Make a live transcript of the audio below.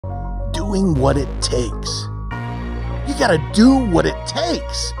doing what it takes. You gotta do what it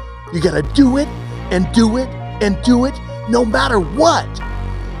takes. You gotta do it and do it and do it no matter what.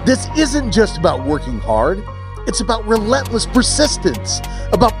 This isn't just about working hard. It's about relentless persistence,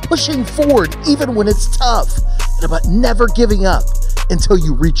 about pushing forward even when it's tough, and about never giving up until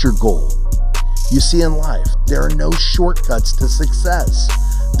you reach your goal. You see, in life, there are no shortcuts to success.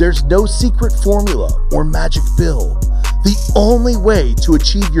 There's no secret formula or magic pill. The only way to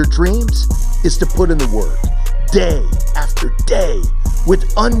achieve your dreams is to put in the work, day after day,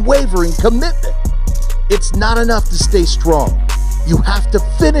 with unwavering commitment. It's not enough to stay strong. You have to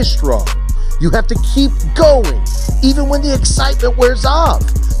finish strong. You have to keep going, even when the excitement wears off,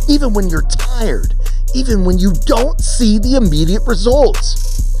 even when you're tired, even when you don't see the immediate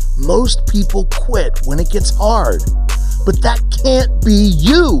results. Most people quit when it gets hard, but that can't be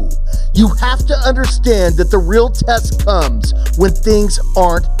you. You have to understand that the real test comes when things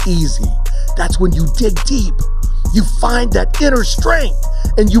aren't easy. That's when you dig deep. You find that inner strength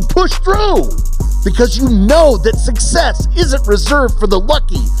and you push through, because you know that success isn't reserved for the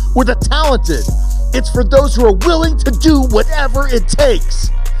lucky or the talented. It's for those who are willing to do whatever it takes.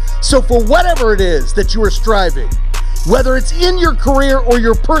 So for whatever it is that you are striving, whether it's in your career or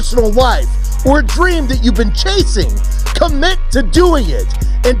your personal life, or a dream that you've been chasing, commit to doing it.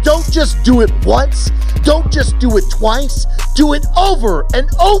 And don't just do it once. Don't just do it twice. Do it over and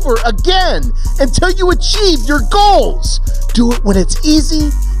over again until you achieve your goals. Do it when it's easy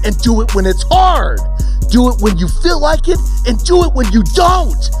and do it when it's hard. Do it when you feel like it and do it when you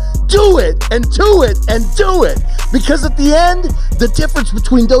don't. Do it and do it and do it. Because at the end, the difference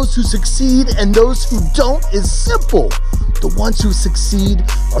between those who succeed and those who don't is simple. The ones who succeed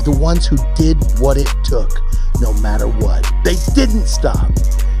are the ones who did what it took, no matter what. They didn't stop.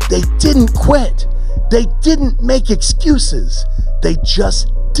 They didn't quit. They didn't make excuses. They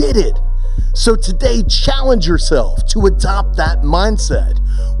just did it. So today, challenge yourself to adopt that mindset.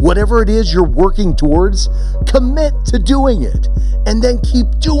 Whatever it is you're working towards, commit to doing it, and then keep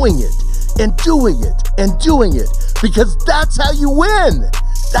doing it and doing it and doing it, because that's how you win.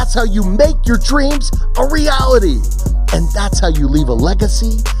 That's how you make your dreams a reality. And that's how you leave a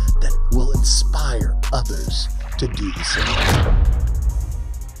legacy that will inspire others to do the same.